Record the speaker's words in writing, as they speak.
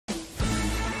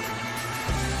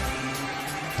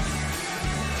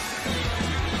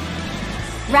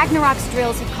Ragnarok's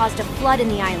drills have caused a flood in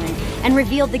the island and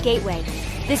revealed the gateway.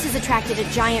 This has attracted a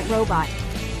giant robot.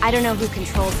 I don't know who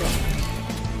controls it.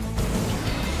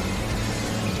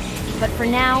 But for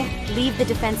now, leave the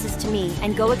defenses to me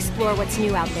and go explore what's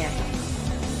new out there.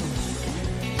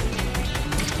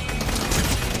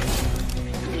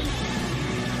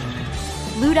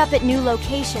 Loot up at new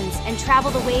locations and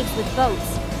travel the waves with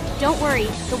boats. Don't worry,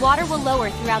 the water will lower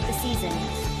throughout the season.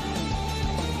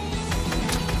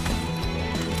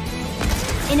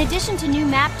 In addition to new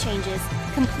map changes,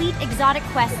 complete exotic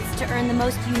quests to earn the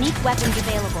most unique weapons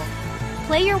available.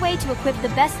 Play your way to equip the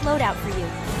best loadout for you.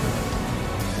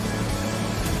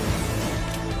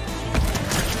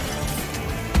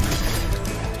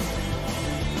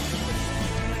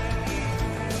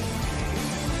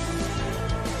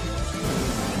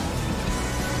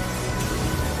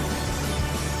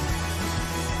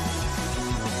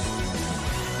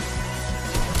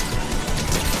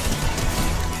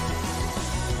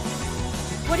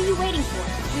 What are you waiting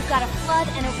for? We've got a flood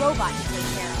and a robot to take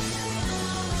care of.